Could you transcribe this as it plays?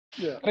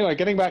Yeah. Anyway,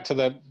 getting back to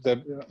the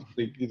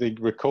Yeah.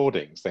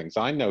 recordings things,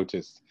 I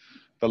noticed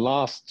the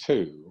last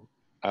two,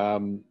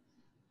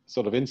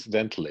 sort of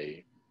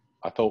incidentally,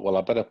 I thought, well,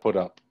 I better put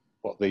up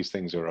what these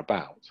things are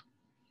about.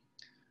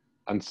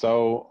 And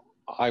so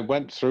I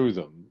went through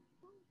them,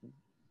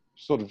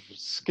 sort of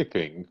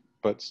skipping,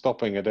 but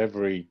stopping at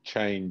every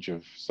change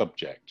of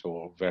subject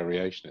or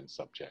variation in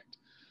subject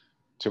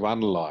to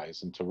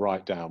analyze and to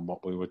write down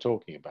what we were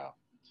talking about.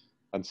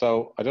 And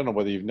so I don't know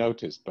whether you've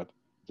noticed, but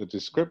the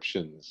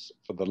descriptions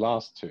for the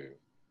last two,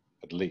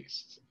 at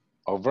least,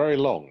 are very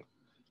long.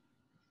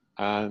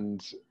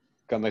 And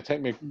they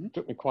took me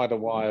quite a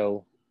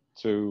while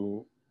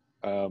to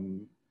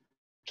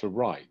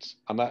write.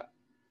 And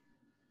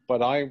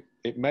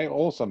it may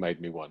also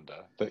made me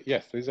wonder that,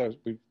 yes,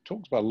 we've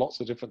talked about lots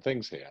of different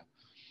things here.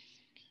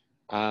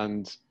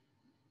 And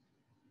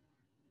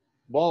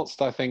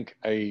whilst I think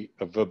a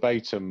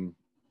verbatim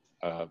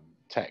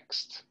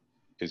text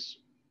is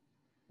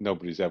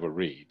nobody's ever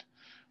read,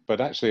 but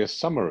actually a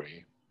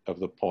summary of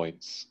the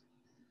points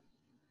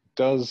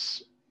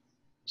does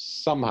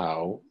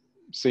somehow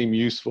seem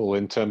useful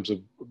in terms of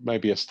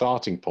maybe a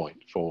starting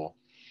point for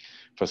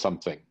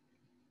something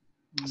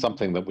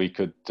that we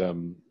could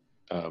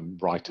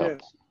write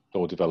up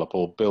or develop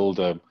or build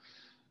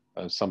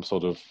some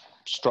sort of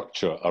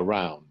structure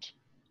around,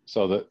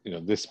 so that, you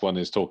know, this one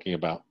is talking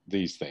about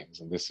these things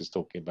and this is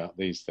talking about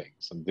these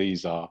things, and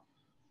these are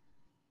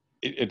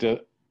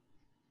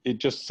it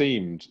just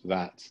seemed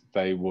that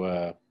they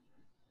were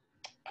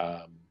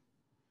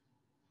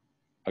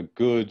a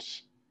good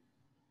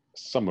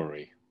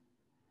summary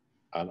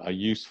and a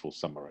useful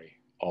summary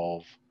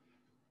of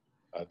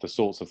the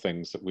sorts of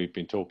things that we've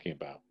been talking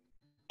about.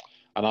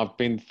 And I've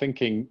been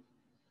thinking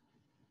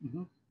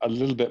a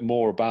little bit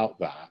more about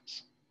that,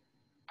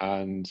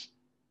 and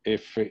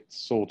if it's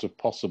sort of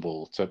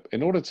possible to,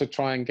 in order to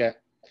try and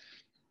get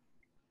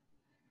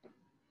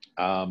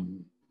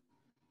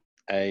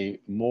a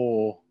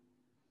more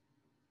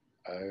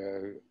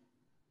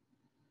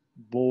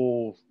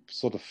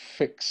sort of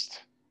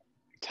fixed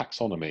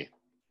taxonomy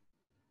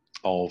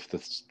of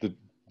the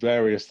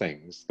various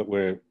things that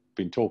we've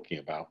been talking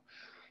about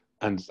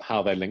and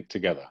how they link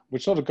together,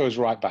 which sort of goes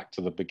right back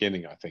to the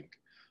beginning, I think,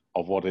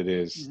 of what it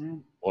is,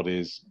 what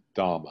is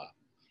dharma.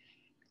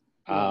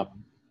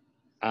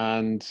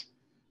 And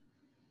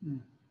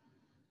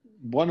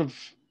one of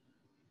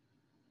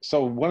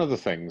the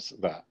things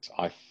that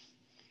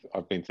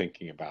I've been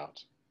thinking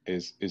about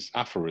is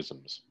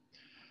aphorisms,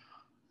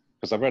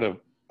 because I read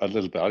a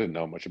little bit. I didn't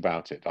know much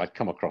about it. I'd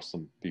come across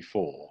them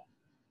before,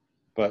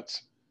 but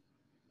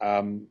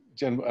an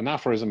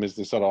aphorism is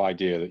the sort of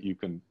idea that you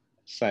can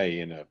say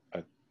in a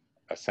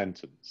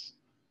sentence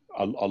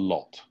a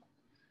lot.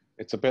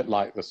 It's a bit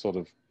like the sort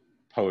of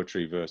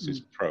poetry versus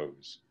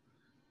prose,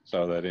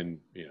 so that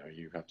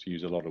you have to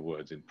use a lot of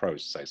words in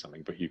prose to say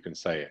something, but you can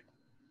say it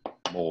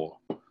more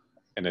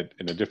in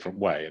a different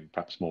way and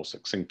perhaps more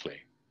succinctly,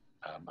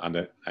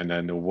 and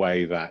in a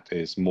way that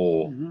is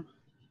more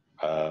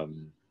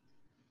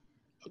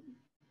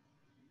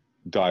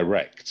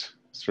direct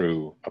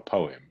through a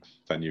poem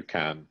than you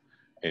can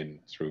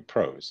through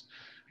prose.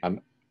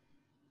 And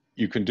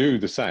you can do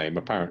the same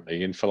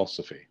apparently in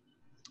philosophy,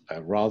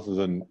 rather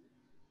than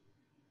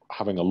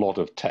having a lot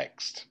of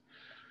text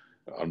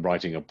and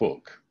writing a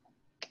book.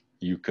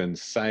 You can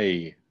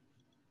say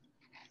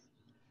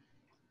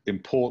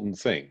important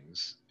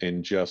things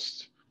in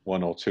just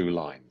one or two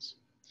lines,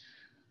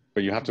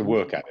 but you have to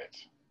work at it.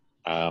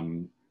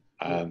 And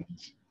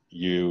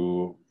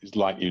it's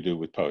like you do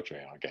with poetry,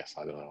 I guess.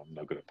 I don't know, I'm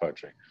no good at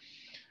poetry.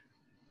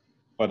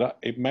 But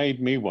it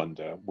made me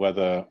wonder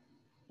whether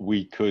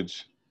we could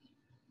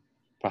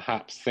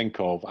perhaps think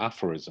of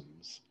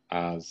aphorisms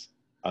as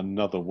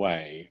another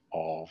way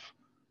of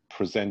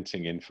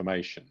presenting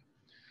information,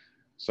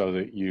 so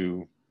that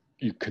you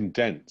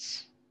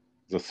condense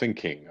the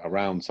thinking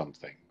around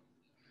something,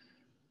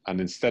 and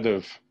instead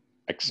of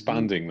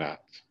expanding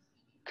that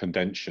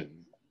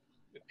condension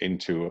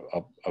into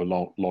a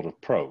lot of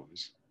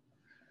prose,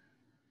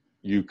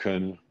 you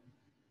can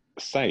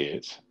say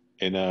it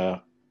in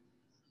a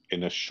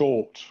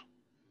short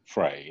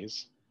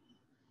phrase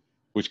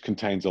which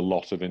contains a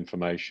lot of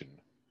information,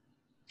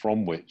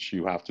 from which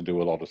you have to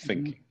do a lot of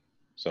thinking,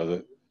 so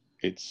that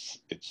it's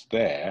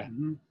there,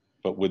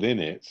 but within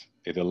it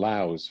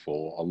allows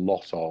for a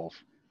lot of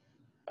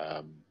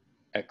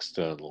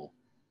external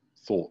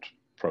thought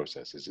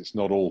processes. It's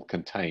not all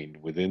contained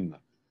within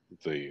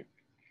the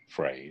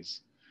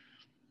phrase.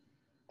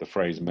 The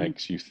phrase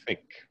makes you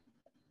think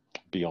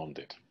beyond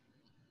it.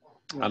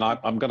 And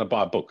I'm going to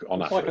buy a book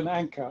on it's like an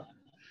anchor.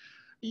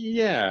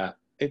 Yeah,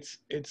 it's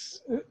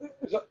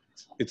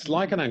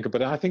like an anchor,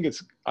 but I think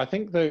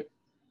the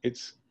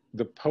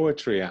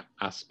poetry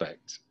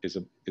aspect is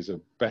a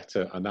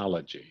better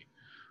analogy,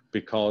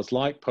 because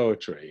like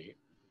poetry,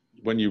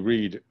 when you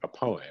read a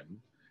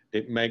poem,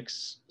 it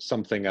makes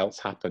something else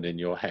happen in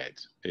your head.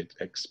 It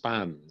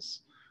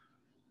expands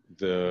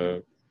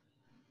the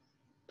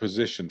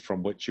position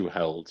from which you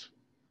held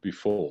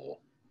before,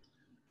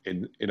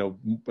 in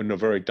a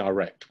very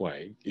direct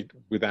way,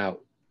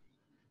 without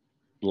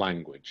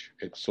language.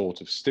 It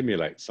sort of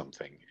stimulates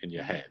something in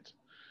your head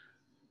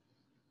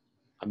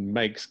and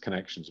makes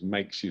connections,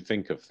 makes you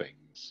think of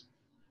things,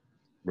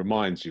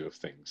 reminds you of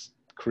things,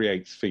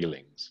 creates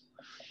feelings.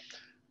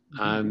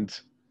 And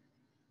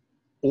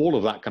all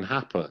of that can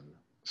happen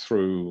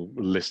through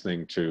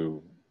listening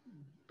to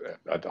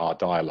our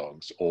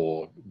dialogues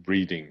or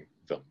reading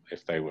them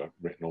if they were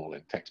written all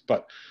in text.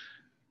 But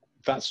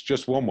that's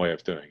just one way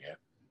of doing it.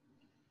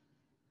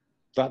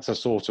 That's a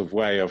sort of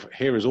way of,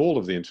 here is all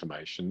of the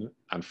information,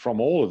 and from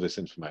all of this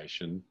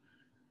information,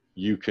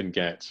 you can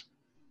get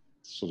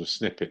sort of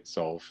snippets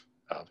of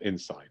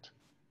insight.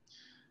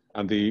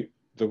 And the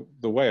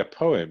way a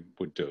poem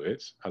would do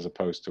it, as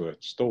opposed to a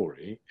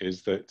story,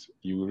 is that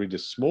you read a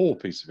small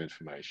piece of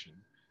information,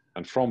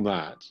 and from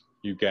that,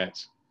 you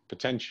get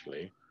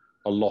potentially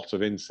a lot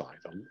of insight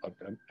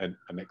and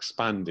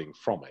expanding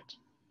from it.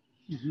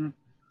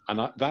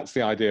 And that's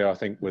the idea, I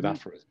think, with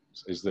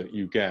aphorisms, is that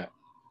you get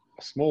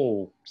a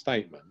small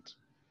statement,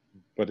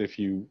 but if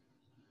you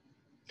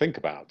think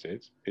about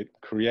it, it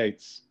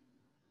creates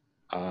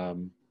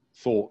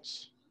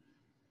thoughts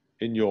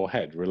in your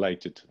head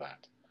related to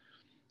that.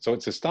 So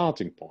it's a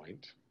starting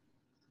point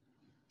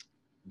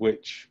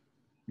which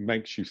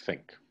makes you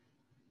think.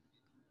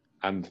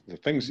 And the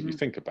things that you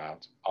think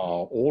about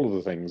are all of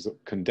the things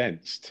that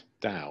condensed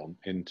down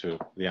into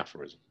the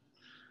aphorism,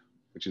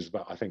 which is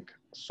about, I think,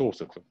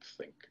 sort of a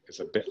think. It's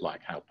a bit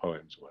like how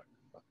poems work.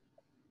 But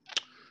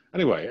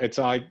anyway, that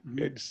sounds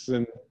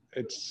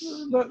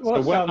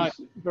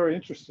very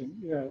interesting.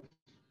 Yeah.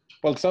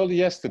 Well, so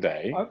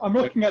yesterday, I'm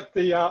looking at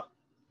the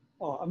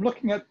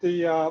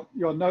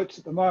your notes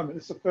at the moment.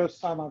 It's the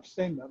first time I've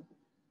seen them,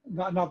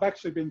 and I've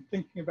actually been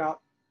thinking about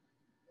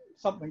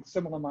something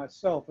similar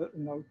myself.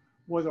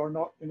 Whether or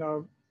not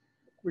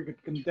we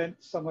could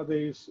condense some of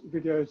these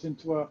videos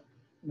into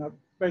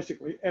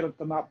basically edit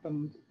them up,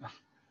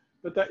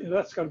 but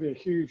that's going to be a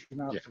huge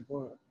amount of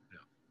work.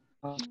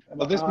 Yeah.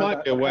 Well, this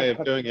might be a way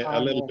of doing it a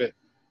little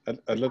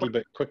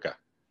bit quicker,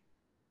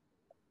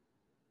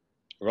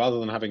 rather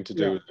than having to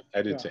do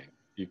editing.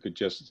 You could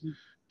just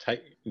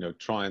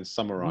try and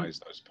summarize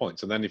those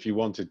points, and then if you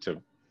wanted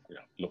to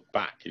look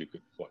back, you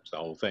could watch the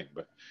whole thing.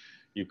 But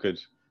you could,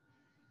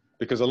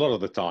 because a lot of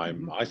the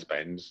time I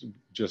spend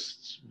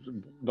just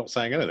not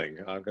saying anything.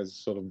 There's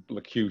sort of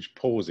like huge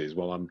pauses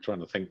while I'm trying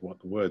to think what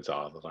the words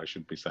are that I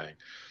should be saying.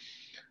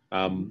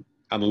 And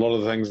a lot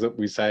of the things that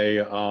we say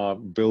are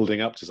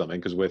building up to something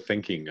because we're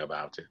thinking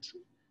about it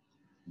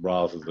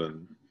rather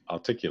than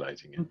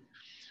articulating it.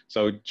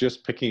 So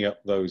just picking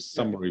up those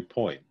summary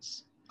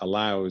points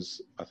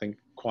allows, I think,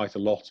 quite a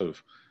lot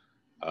of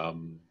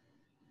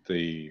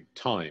the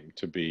time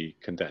to be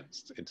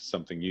condensed into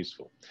something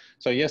useful.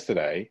 So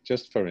yesterday,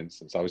 just for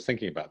instance, I was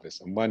thinking about this,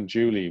 and when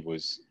Julie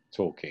was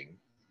talking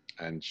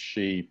and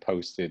she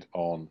posted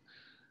on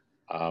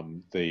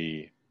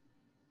the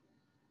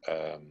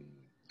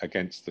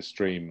Against the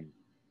Stream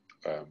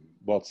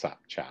WhatsApp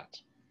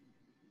chat,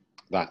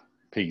 that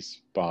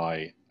piece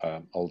by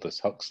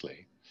Aldous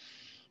Huxley,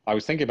 I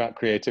was thinking about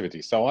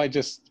creativity. So I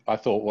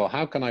thought, well,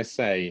 how can I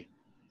say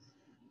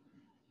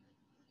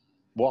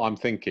what I'm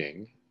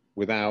thinking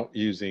without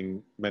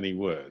using many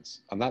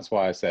words? And that's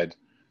why I said,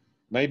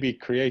 maybe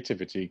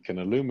creativity can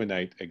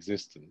illuminate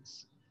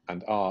existence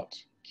and art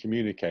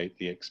communicate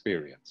the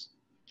experience.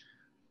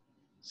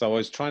 So I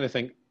was trying to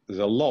think, there's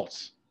a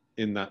lot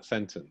in that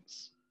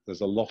sentence.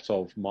 There's a lot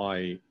of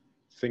my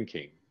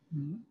thinking.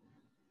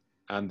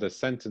 And the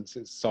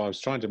sentences, so I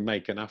was trying to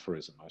make an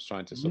aphorism. I was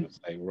trying to sort of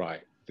say,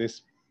 right,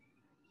 this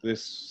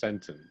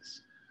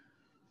sentence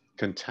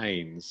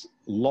contains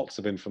lots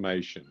of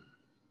information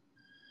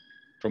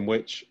from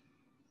which,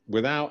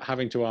 without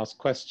having to ask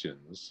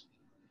questions,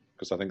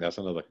 because I think that's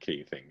another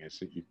key thing, is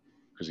that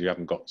because you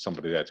haven't got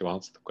somebody there to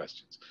answer the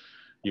questions,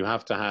 you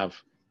have to have,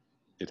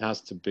 it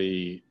has to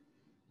be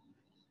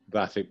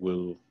that it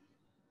will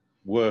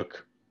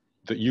work,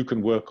 that you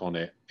can work on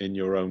it in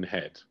your own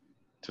head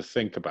to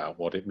think about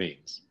what it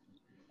means.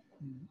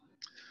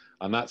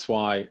 And that's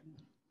why,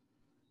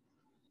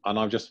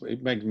 and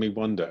it made me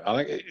wonder,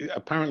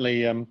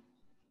 apparently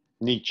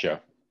Nietzsche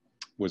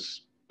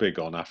was big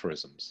on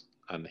aphorisms,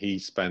 and he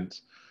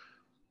spent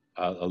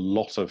a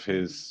lot of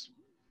his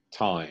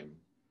time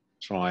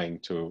trying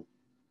to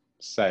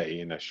say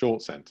in a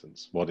short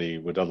sentence what he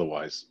would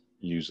otherwise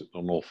use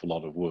an awful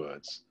lot of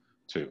words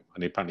to.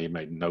 And he apparently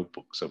made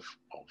notebooks of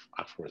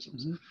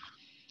aphorisms.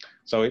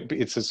 So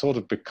it's a sort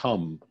of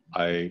become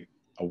a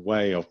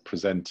way of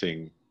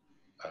presenting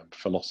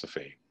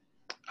philosophy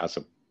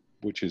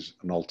which is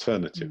an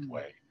alternative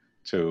way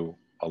to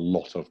a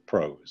lot of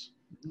prose.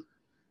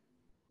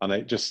 And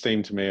it just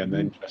seemed to me an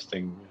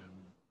interesting,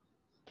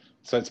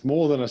 so it's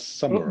more than a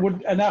summary.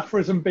 Would an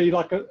aphorism be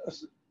like but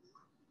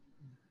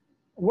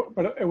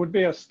it would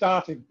be a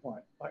starting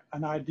point, like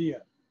an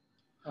idea?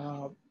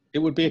 It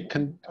would be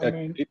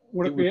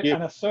would it be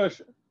an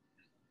assertion?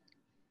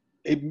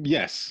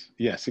 Yes,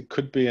 it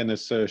could be an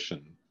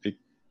assertion.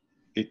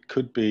 It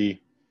could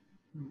be,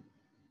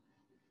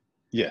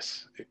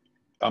 Yes.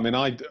 I mean,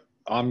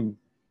 I'm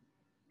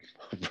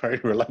very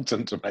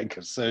reluctant to make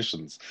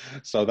assertions.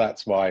 So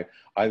that's why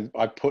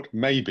I put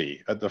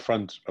maybe at the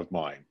front of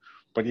mine.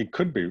 But it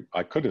could be,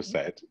 I could have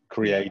said,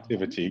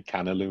 creativity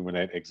can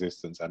illuminate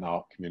existence and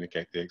art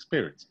communicate the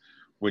experience,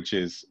 which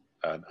is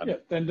yeah,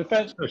 then you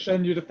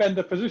defend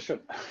the position.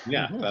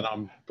 Yeah, then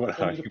I'm, but,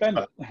 then you defend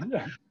it.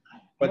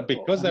 but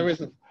because there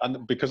isn't,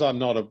 and because I'm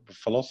not a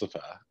philosopher,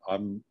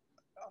 and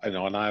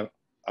I've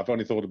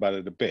only thought about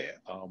it a bit.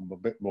 I'm a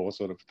bit more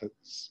sort of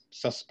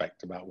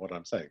suspect about what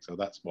I'm saying. So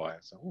that's why I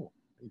said, oh,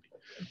 maybe.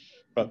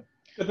 But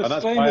the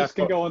disclaimers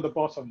can go on the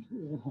bottom.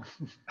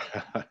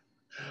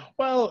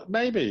 Well,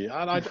 maybe,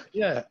 and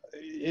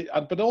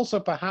but also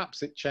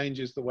perhaps it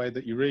changes the way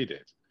that you read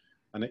it,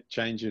 and it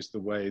changes the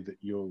way that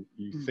you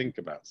think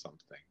about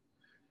something.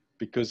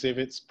 Because if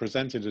it's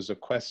presented as a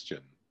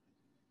question,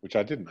 which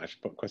I didn't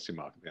actually put a question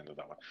mark at the end of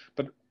that one,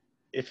 but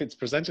if it's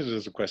presented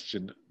as a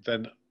question,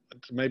 then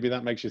maybe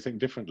that makes you think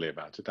differently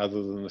about it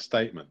other than a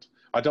statement.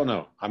 I don't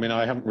know. I mean,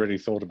 I haven't really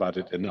thought about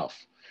it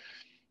enough,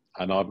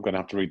 and I'm going to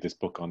have to read this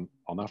book on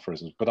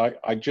aphorisms, but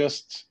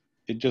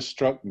it just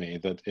struck me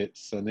that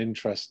it's an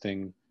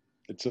interesting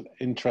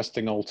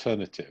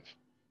alternative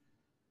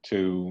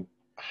to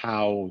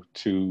how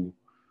to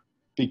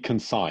be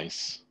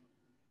concise,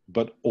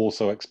 but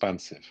also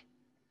expansive,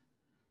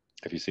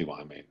 if you see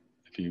what I mean.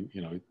 If you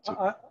know.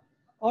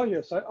 Oh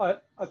yes, I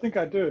think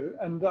I do.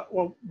 And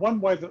well, one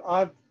way that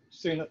I've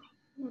seen it,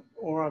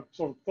 or I've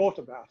sort of thought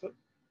about it,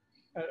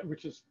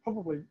 which is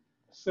probably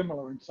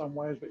similar in some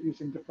ways, but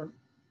using different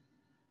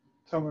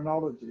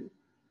terminology,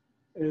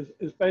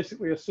 is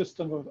basically a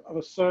system of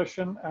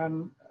assertion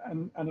and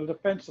a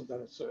defense of that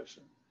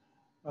assertion.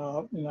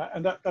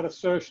 And that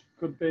assertion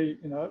could be,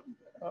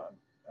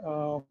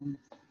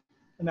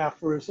 an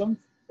aphorism.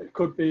 It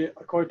could be a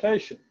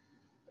quotation.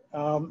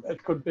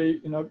 It could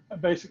be,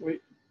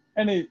 basically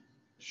any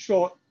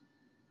short,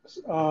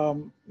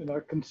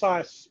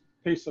 concise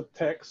piece of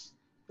text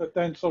that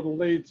then sort of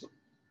leads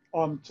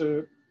on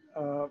to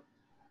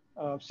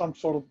some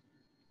sort of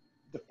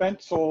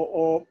defense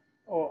or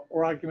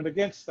argument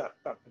against that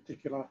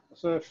particular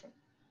assertion.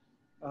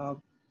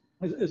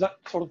 Is that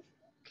sort of?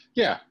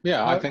 Yeah.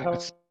 I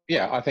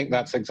think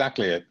that's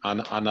exactly it.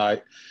 And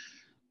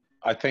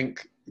I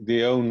think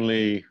the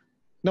only,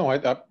 no,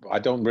 I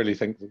don't really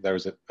think that there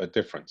is a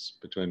difference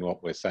between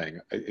what we're saying.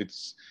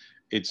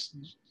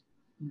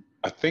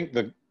 I think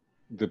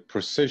the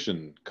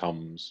precision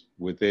comes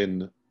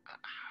within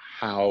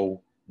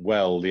how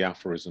well the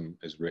aphorism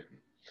is written.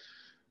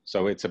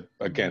 So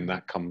again,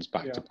 that comes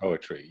back to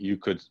poetry.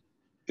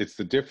 It's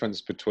the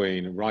difference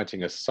between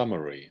writing a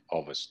summary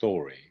of a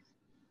story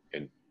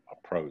in a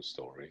prose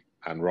story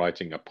and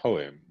writing a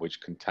poem which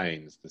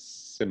contains the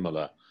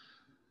similar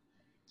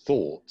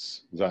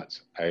thoughts that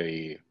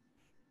a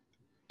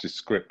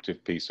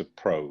descriptive piece of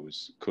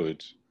prose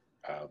could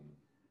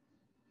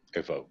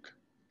evoke.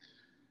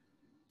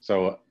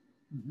 So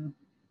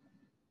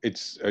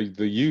it's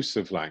the use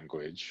of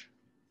language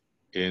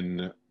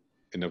in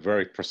a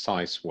very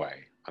precise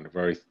way and a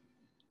very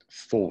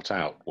thought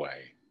out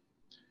way,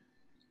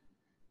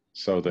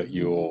 so that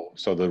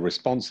the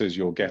responses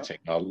you're getting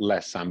are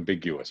less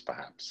ambiguous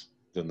perhaps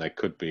than they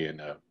could be in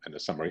a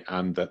summary,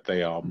 and that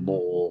they are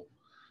more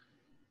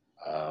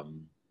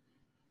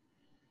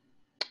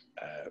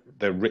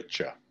they're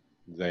richer,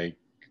 they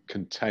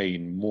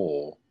contain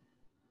more,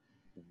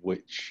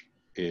 which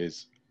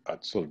is a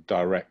sort of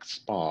direct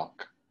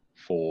spark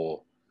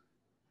for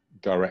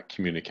direct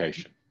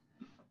communication.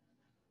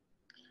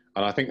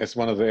 And I think that's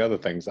one of the other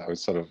things that I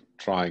was sort of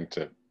trying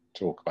to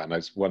talk about, and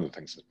it's one of the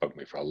things that's bugged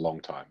me for a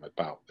long time,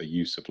 about the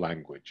use of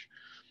language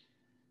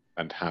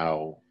and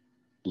how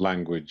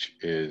language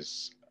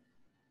is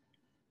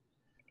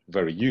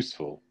very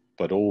useful,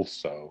 but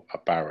also a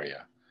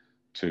barrier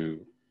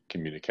to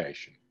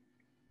communication.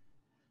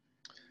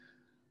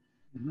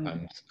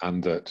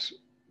 And that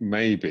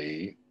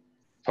maybe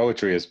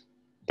poetry is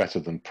better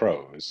than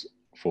prose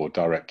for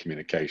direct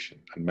communication,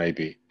 and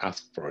maybe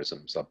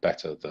aphorisms are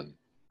better than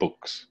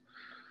books,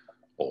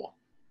 or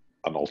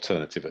an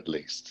alternative at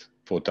least,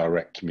 for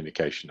direct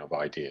communication of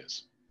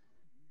ideas.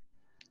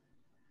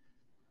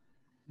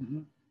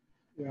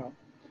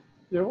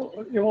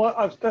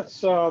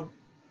 That's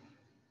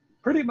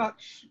pretty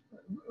much,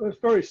 it's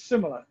very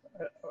similar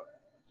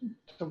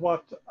to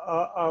what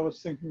I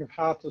was thinking of,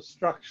 how to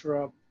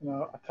structure a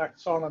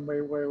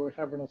taxonomy where we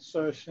have an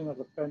assertion, a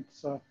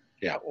defense,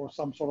 or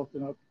some sort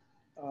of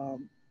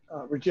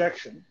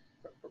rejection,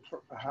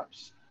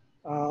 perhaps.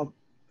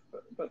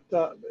 But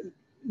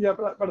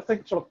I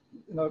think sort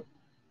of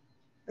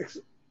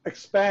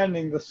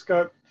expanding the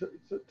scope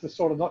to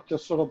sort of not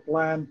just sort of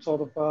bland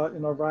sort of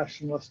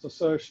rationalist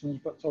assertions,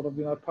 but sort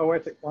of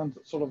poetic ones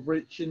that sort of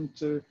reach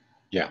into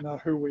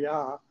who we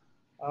are,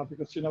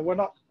 because we're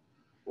not,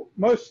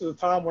 most of the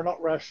time we're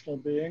not rational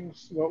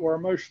beings, we're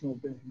emotional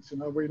beings.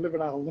 We live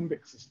in our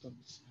limbic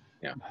systems.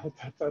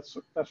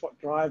 That's what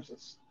drives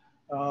us.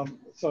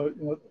 So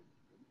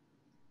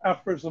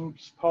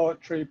aphorisms,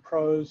 poetry,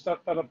 prose,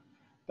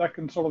 that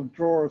can sort of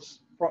draw us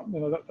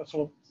that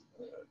sort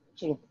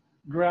of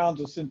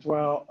grounds us into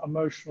our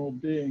emotional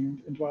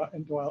being, into our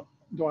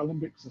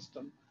limbic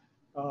system,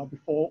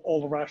 before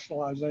all the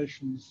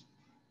rationalizations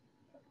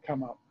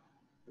come up.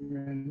 I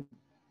mean,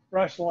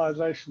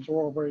 rationalizations are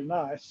all very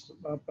nice,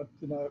 but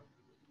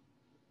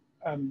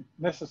and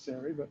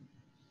necessary. But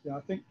I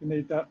think you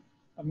need that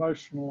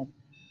emotional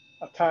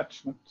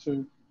attachment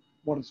to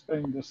what is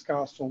being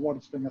discussed or what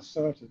is being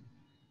asserted.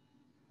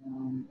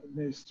 It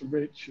needs to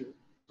reach you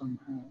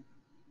somehow.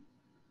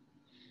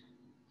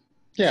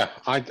 Yeah,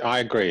 I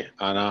agree,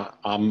 and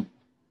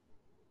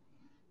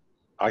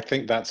I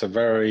think that's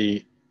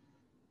that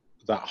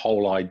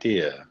whole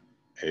idea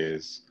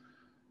is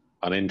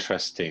an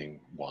interesting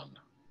one.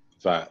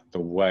 That the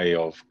way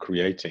of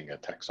creating a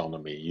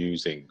taxonomy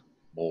using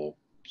more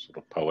sort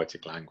of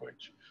poetic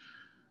language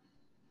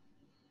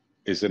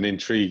is an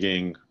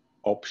intriguing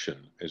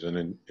option. It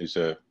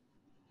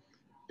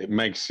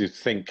makes you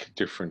think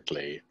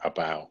differently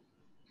about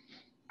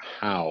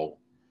how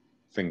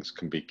things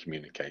can be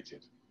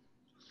communicated.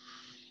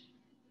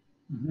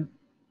 Mm-hmm.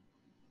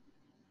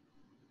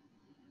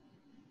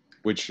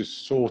 Which is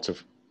sort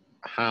of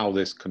how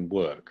this can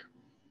work,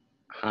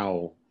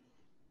 how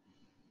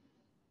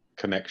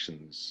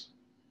connections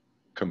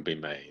can be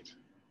made.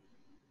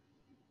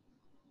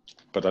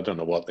 But I don't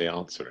know what the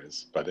answer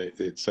is, but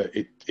it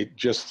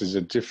just is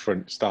a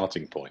different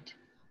starting point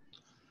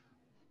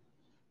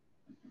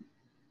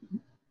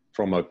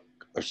from a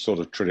sort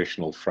of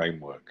traditional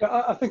framework.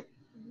 I think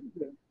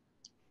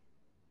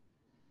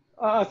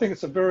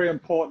it's a very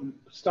important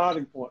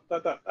starting point.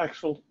 That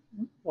actual,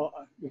 well,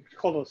 you could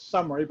call it a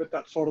summary, but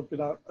that sort of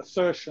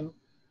assertion,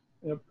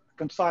 a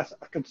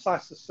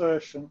concise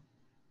assertion,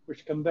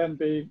 which can then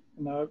be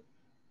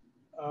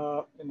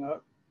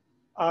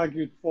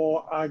argued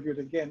for, argued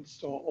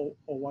against, or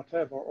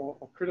whatever,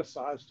 or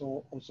criticized,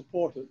 or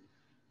supported.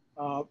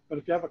 But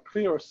if you have a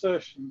clear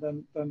assertion,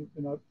 then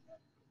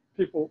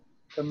people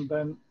can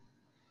then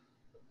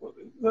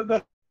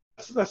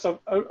that's an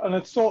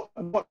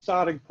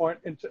starting point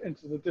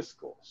into the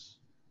discourse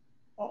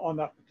on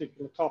that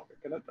particular topic.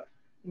 And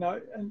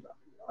and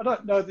I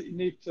don't know that you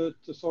need to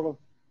sort of.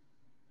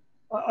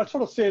 I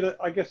sort of see it,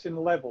 I guess, in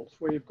levels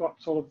where you've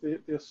got sort of the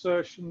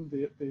assertion,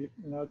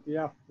 the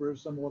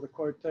aphorism or the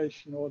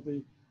quotation or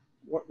the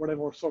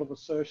whatever sort of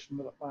assertion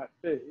that it might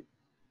be,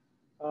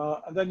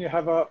 and then you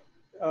have an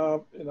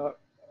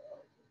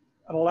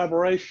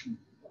elaboration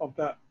of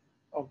that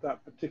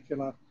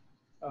particular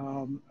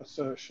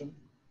assertion,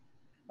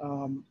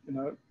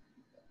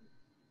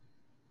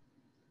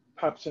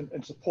 perhaps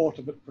in support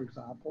of it, for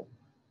example,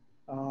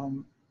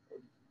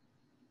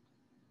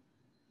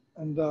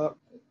 and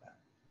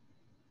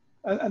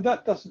that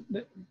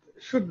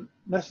shouldn't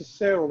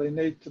necessarily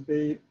need to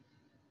be,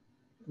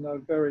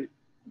 very,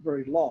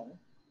 very long.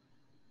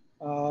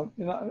 I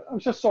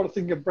was just sort of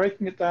thinking of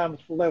breaking it down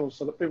into levels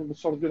so that people can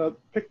sort of,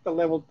 pick the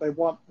level they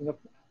want,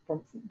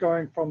 from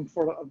going from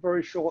sort of a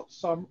very short,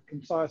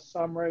 concise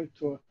summary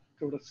to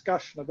a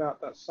discussion about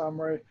that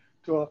summary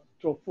to a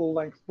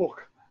full-length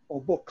book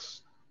or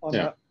books on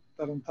that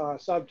entire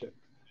subject.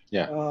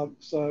 Yeah.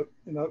 So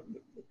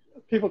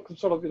people can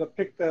sort of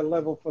pick their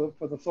level for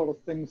the sort of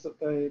things that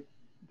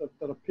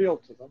appeal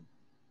to them,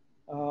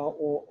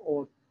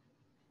 or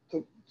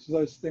to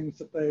those things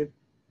that they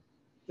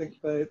think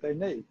they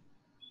need.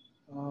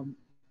 And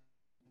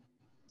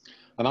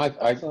I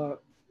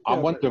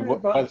wonder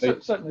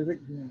certainly.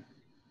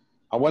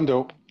 I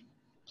wonder,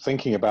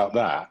 thinking about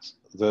that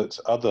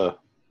other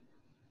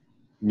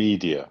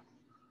media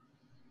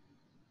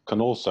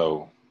can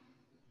also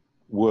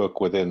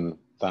work within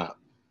that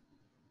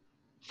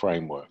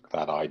framework,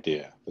 that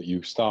idea, that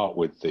you start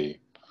with the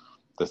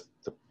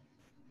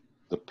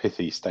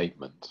pithy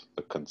statement,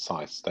 the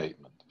concise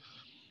statement,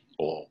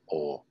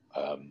 or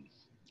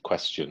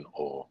question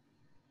or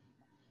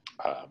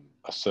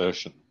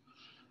assertion,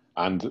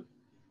 and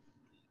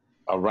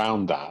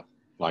around that,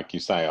 like you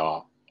say,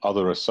 are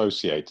other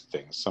associated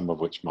things, some of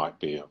which might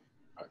be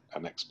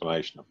an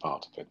explanation of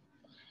part of it.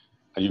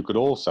 And you could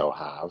also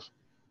have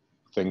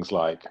things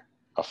like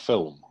a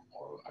film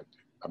or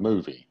a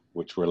movie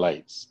which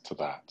relates to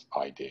that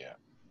idea,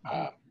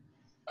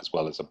 as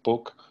well as a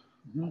book,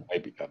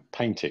 maybe a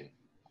painting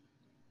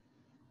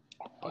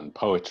and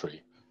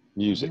poetry,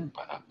 music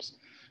perhaps,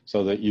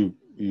 so that you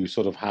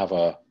sort of have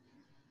a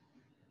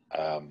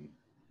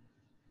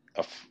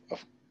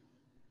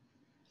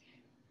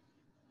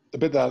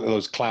bit of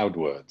those cloud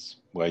words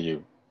where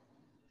you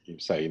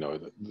say,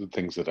 the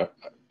things that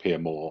appear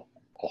more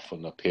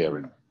often appear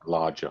in a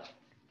larger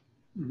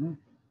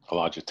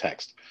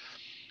text.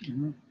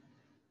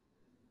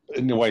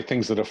 In a way,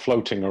 things that are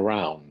floating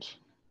around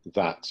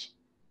that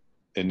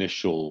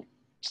initial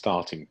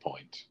starting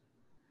point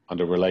and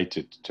are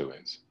related to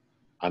it,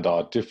 and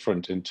are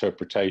different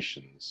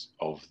interpretations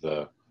of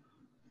the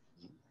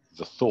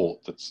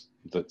thought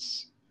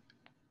that's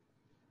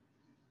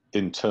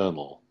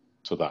internal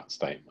to that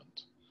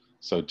statement.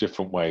 So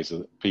different ways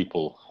that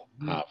people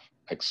have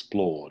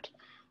explored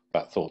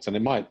that thoughts, and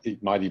it might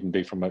even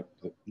be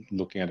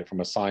looking at it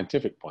from a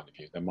scientific point of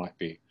view. There might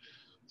be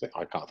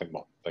I can't think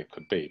what they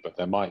could be, but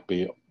there might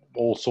be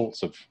all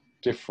sorts of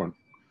different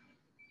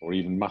or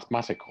even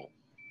mathematical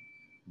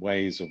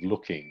ways of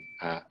looking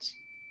at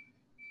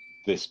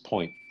this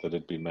point that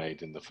had been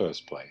made in the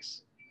first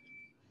place.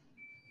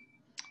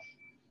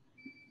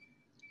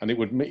 And it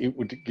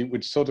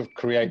would sort of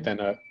create then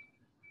a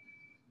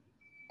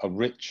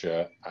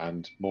richer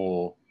and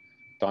more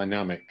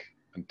dynamic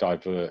and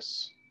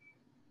diverse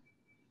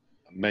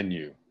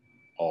menu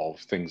of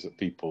things that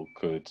people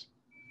would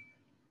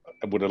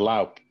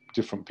allow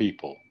different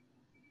people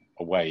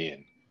a way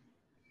in.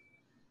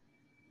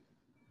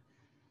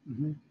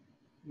 Mm-hmm.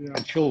 Yeah.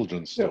 A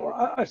children's story. Yeah,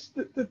 well,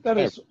 that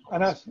is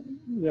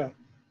yeah.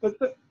 But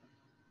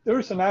there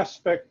is an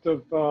aspect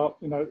of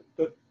you know,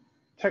 the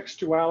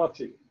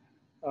textuality.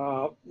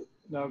 You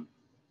know,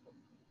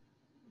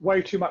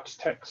 way too much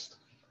text,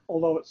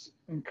 although it's,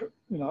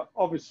 you know,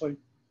 obviously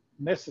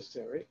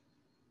necessary.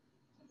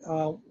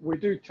 We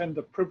do tend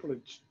to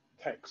privilege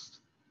text,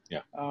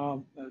 yeah,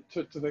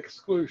 to the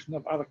exclusion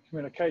of other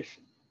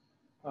communication.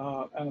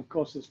 And of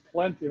course, there's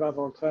plenty of other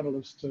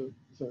alternatives to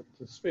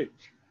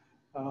speech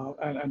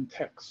and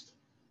text.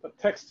 But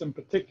text in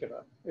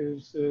particular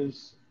is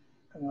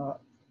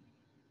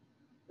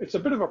it's a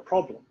bit of a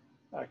problem,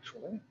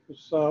 actually,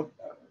 because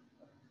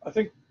I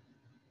think,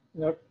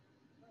 you know,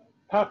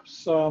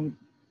 perhaps for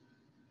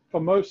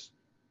most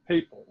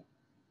people,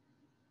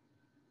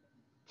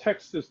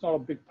 text is not a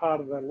big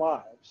part of their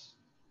lives.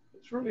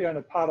 It's really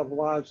only part of the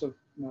lives of,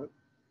 you know,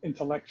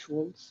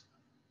 intellectuals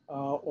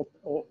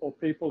or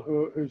people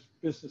whose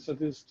business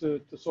it is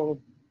to sort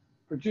of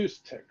produce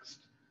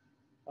text.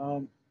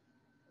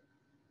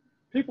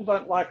 People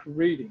don't like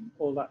reading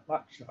all that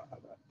much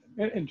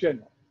in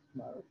general.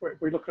 You know, if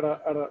we look at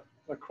a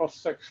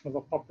cross-section of the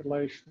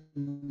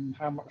population,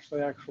 how much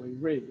they actually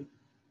read,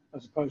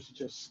 as opposed to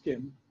just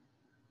skim.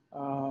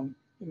 You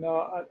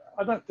know,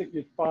 I don't think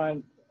you'd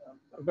find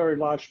a very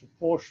large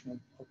proportion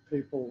of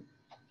people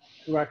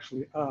who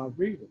actually are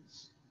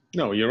readers.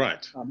 No, you're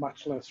right.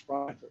 Much less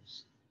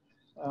writers.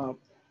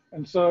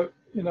 And so,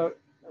 you know,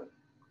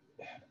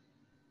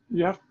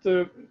 you have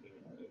to,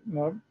 you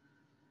know,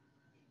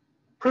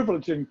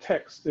 privileging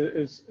text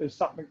is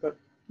something that,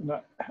 you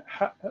know,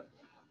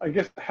 I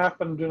guess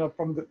happened, you know,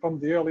 from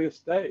the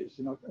earliest days,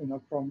 you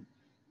know, from,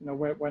 you know,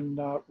 when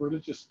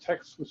religious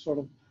texts was sort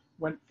of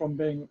went from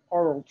being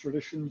oral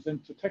traditions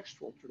into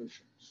textual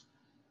traditions,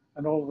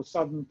 and all of a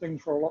sudden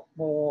things were a lot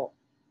more,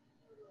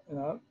 you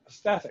know,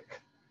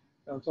 static.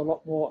 There was a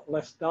lot more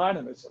less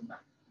dynamism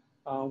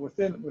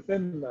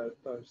within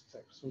those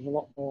texts. There was a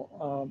lot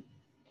more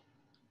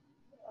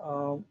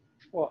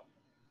what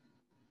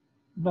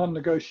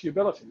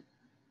non-negotiability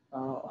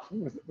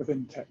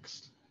within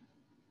text.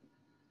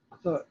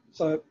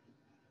 So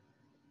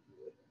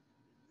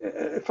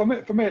for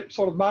me, it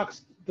sort of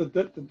marks the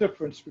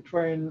difference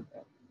between,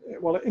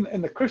 well,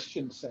 in the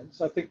Christian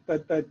sense, I think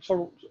that they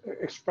sort of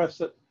express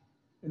it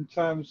in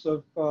terms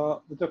of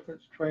the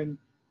difference between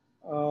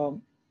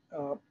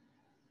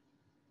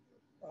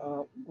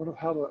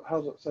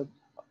how's it said?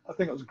 I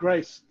think it was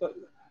grace.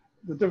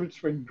 The difference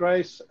between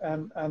grace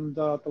and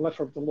the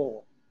letter of the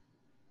law.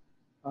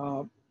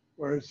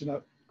 Whereas, you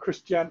know,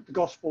 the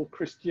gospel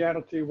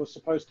Christianity was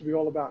supposed to be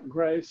all about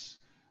grace.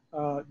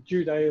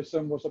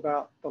 Judaism was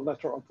about the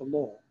letter of the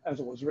law as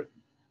it was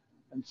written.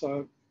 And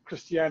so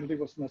Christianity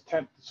was an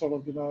attempt to sort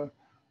of, you know,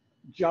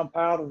 jump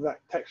out of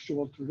that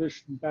textual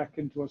tradition back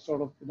into a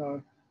sort of, you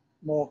know,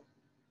 more,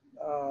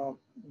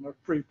 you know,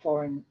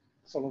 free-flowing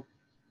sort of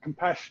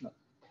compassionate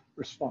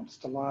response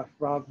to life,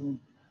 rather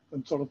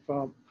than sort of,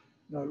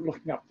 you know,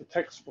 looking up the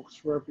textbooks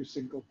for every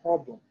single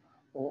problem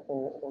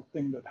or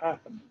thing that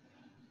happened.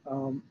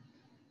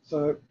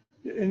 So,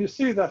 and you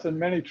see that in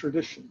many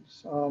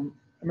traditions.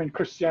 I mean,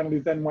 Christianity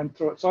then went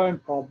through its own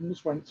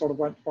problems when it sort of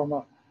went from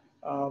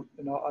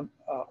you know,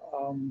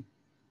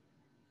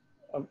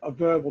 a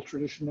verbal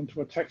tradition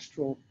into a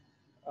textual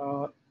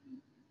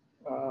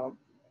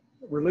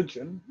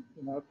religion.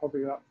 You know,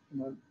 probably about, you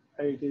know,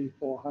 AD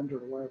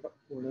 400 or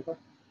whatever,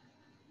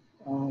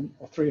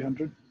 or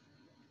 300.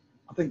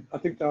 I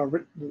think they were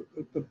written.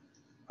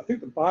 I think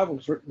the Bible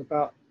was written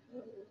about,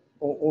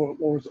 or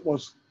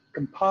was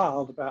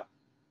compiled about,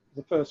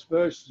 the first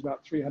verse is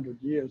about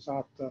 300 years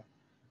after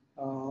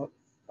the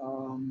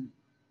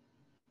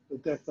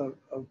death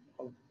of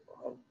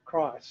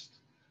Christ.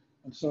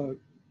 And so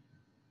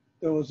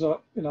there was a,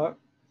 you know,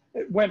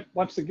 it went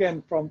once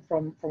again from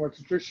a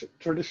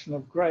tradition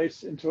of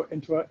grace into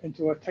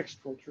a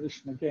textual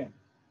tradition again.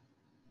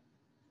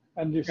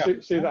 And you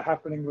see that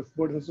happening with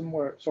Buddhism,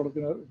 where it's sort of,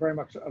 you know, very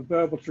much a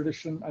verbal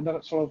tradition, and then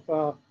it sort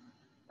of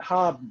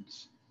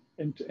hardens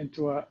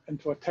into a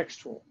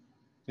textual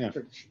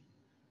tradition.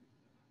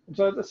 And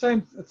so the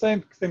same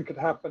thing could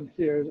happen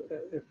here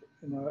if,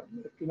 you know,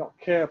 if you're not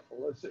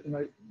careful, is, you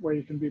know, where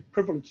you can be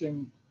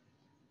privileging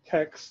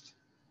text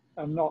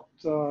and not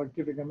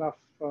giving enough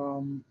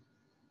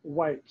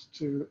weight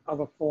to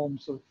other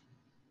forms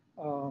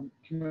of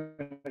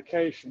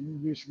communication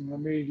using the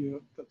media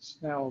that's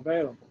now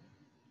available.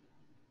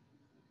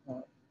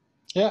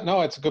 Yeah,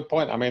 no, it's a good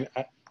point. I mean,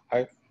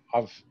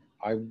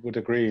 I would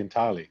agree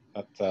entirely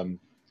that,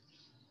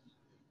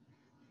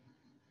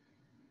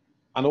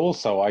 and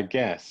also I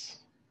guess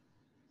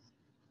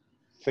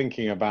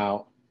thinking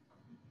about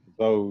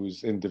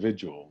those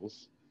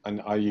individuals,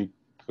 and you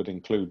could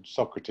include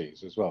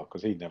Socrates as well,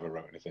 because he never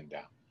wrote anything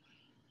down,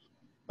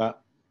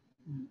 that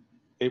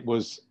it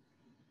was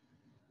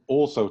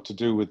also to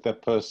do with the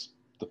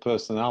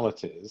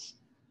personalities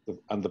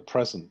and the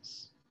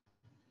presence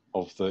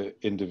of the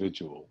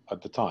individual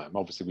at the time.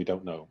 Obviously, we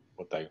don't know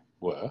what they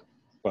were,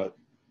 but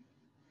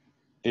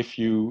if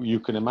you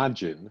can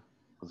imagine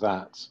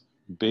that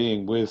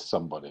being with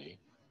somebody,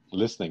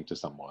 listening to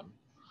someone,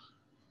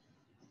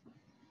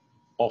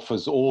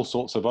 offers all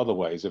sorts of other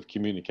ways of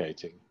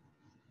communicating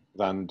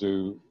than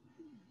do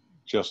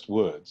just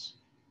words.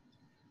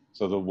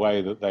 So the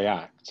way that they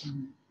act,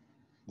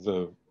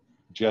 the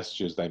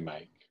gestures they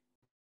make,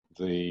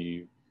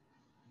 the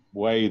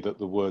way that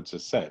the words are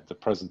said, the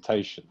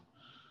presentation,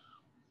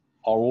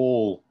 are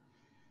all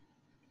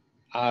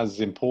as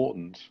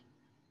important,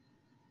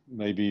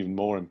 maybe even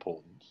more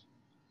important,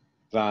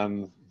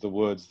 than the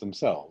words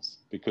themselves.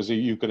 Because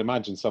you could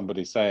imagine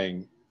somebody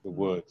saying the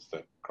words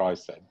that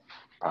Christ said,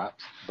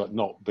 perhaps, but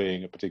not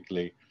being a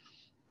particularly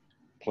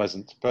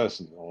pleasant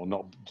person, or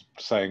not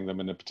saying them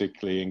in a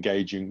particularly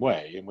engaging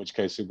way, in which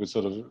case it would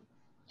sort of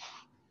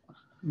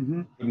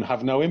wouldn't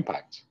have no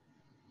impact.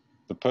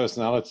 The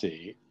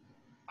personality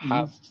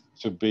has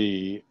to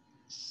be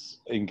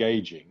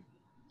engaging.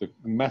 The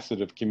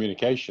method of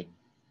communication,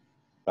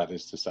 that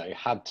is to say,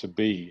 had to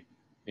be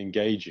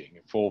engaging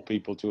for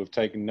people to have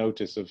taken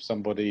notice of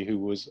somebody who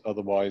was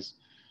otherwise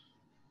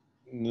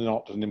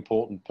not an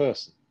important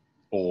person,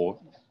 or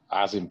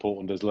as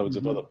important as loads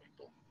of other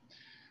people.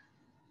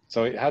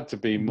 So it had to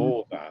be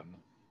more than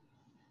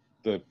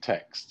the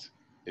text.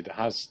 It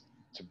has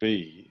to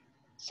be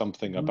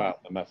something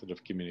about the method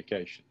of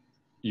communication.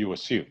 You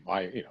assume,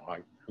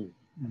 who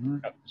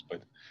knows,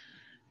 but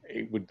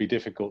it would be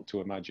difficult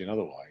to imagine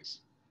otherwise.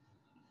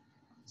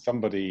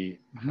 Somebody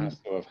has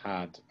to have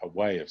had a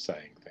way of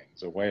saying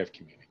things, a way of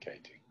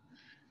communicating,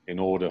 in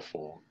order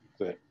for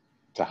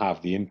to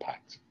have the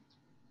impact.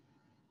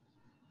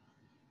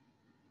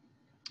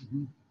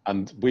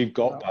 And we've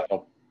got that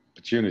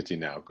opportunity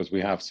now because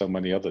we have so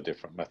many other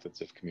different methods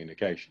of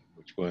communication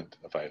which weren't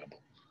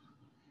available.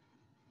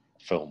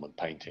 Film and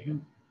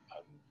painting,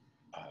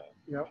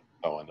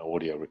 and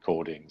audio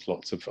recordings,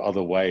 lots of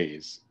other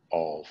ways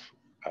of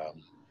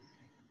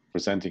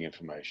presenting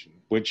information,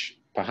 which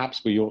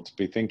perhaps we ought to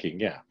be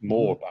thinking,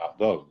 more about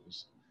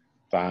those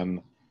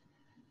than,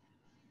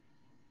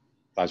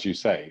 as you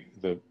say,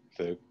 the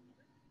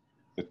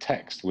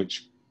text,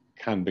 which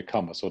can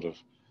become a sort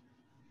of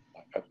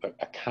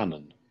a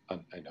canon,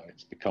 and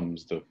it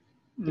becomes the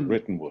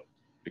written word,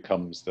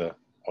 becomes the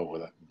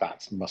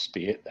that must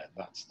be it then.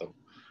 That's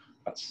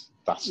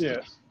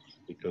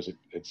because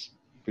it's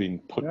been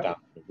put down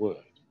in the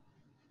word.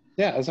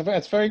 Yeah,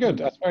 it's very good.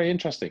 That's very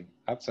interesting.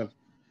 That's a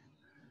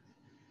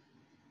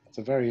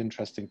very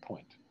interesting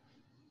point.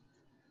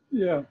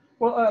 Yeah.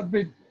 Well, I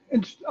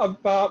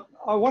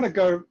want to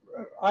go.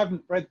 I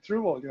haven't read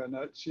through all your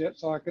notes yet,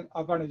 so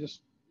I've only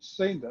just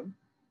seen them.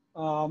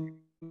 I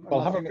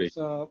think it's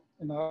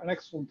an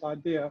excellent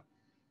idea.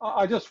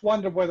 I just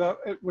wonder whether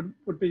it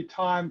would be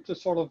time to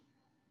sort of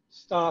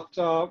start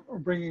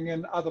bringing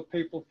in other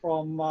people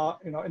from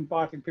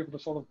inviting people to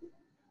sort of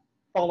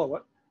follow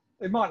it.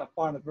 They might not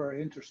find it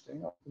very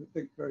interesting. I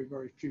think very,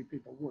 very few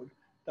people would.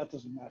 That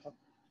doesn't matter.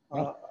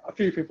 A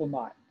few people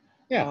might.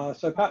 Yeah.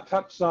 So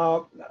perhaps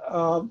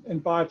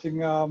inviting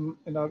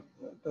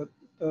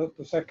the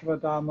secular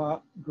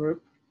Dharma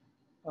group,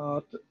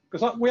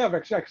 because we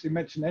haven't actually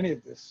mentioned any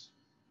of this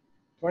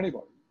to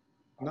anybody.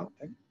 I don't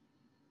think.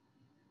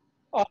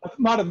 I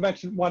might have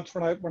mentioned once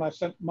when I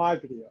sent my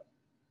video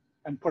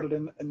and put it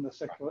in the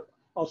secular.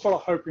 I was sort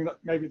of hoping that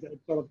maybe they'd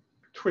sort of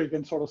twig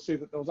and sort of see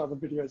that there was other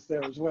videos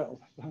there as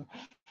well. I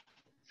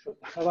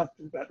don't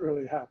think that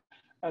really happened.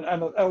 And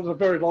that was a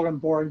very long and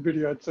boring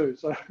video too,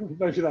 so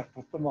maybe that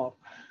put them off.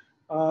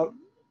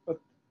 But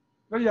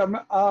yeah,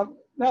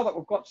 now that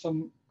we've got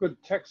some good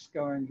text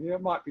going here,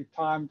 it might be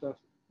time to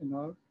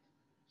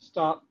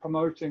start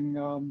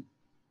promoting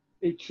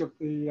each of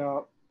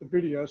the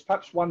videos,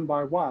 perhaps one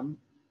by one,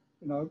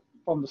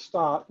 from the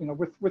start,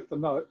 with the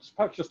notes.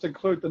 Perhaps just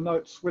include the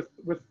notes with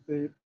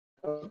the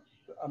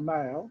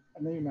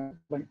an email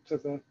link to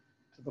the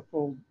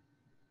full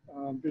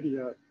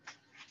video.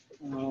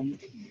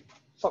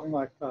 Something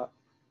like that.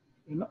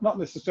 Not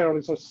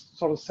necessarily sort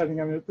of setting,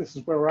 this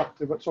is where we're up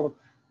to, but sort of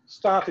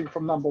starting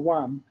from number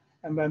one,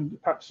 and then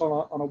perhaps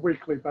on a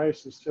weekly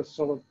basis, just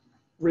sort of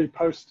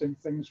reposting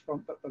things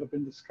that have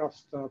been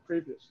discussed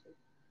previously,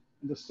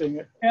 and just seeing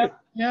it.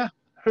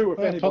 Who, if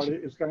anybody,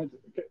 is going to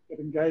get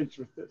engaged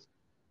with this.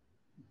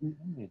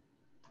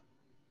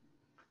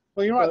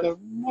 Well, you're right.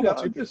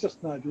 It's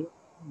just an idea.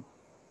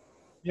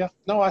 Yeah.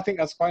 No, I think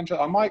that's quite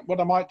interesting.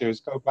 What I might do is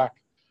go back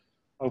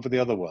over the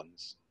other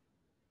ones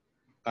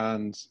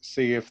and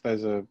see if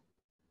there's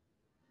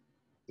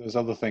there's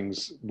other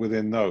things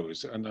within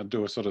those, and I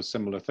do a sort of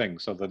similar thing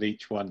so that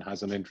each one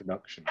has an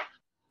introduction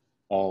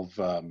of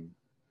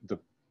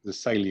the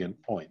salient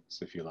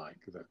points, if you like,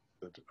 that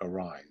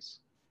arise.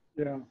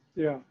 Yeah,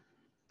 yeah.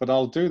 But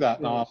I'll do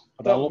that now. Yes.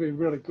 That would be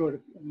really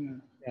good. Yeah.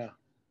 Yeah,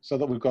 so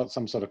that we've got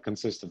some sort of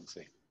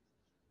consistency.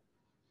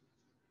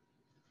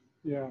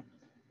 Yeah,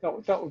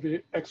 that would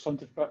be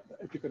excellent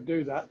if you could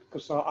do that,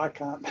 because I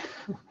can't.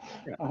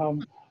 Yeah.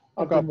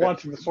 I've been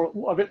wanting to sort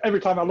of. I mean, every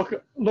time I look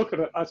at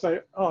it, I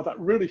say, "Oh, that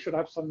really should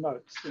have some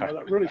notes. You know,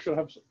 that really should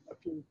have a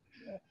few."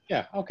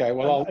 Yeah. Okay.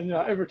 Well, and you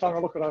know, every time I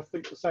look at it, I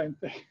think the same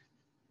thing.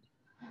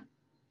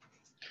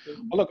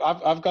 Well, look,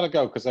 I've got to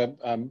go because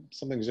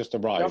something's just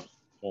arrived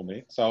for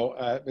me. So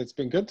it's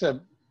been good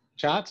to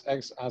chat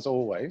as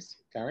always,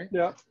 Gary.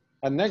 Yeah.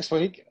 And next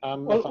week,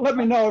 well, let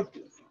me know.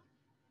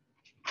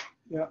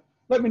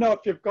 Let me know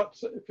if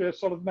you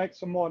sort of make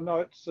some more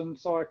notes, and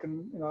so I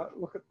can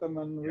look at them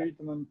and read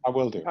them, and I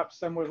will do. Perhaps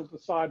then we'll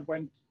decide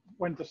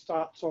when to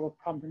start sort of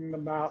pumping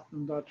them out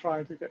and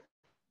trying to get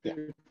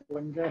people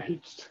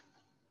engaged.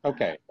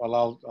 Okay. Well,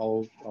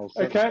 I'll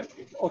okay.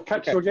 I'll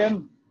catch you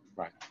again.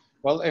 Right.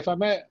 Well, if I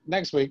may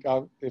next week,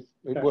 if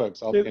it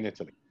works, I'll be in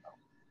Italy.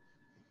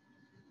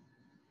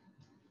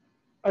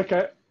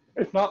 Okay.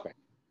 If not,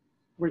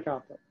 week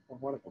after or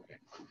whatever. Okay.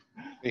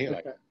 See you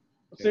later.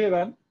 See you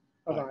then.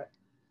 Bye-bye.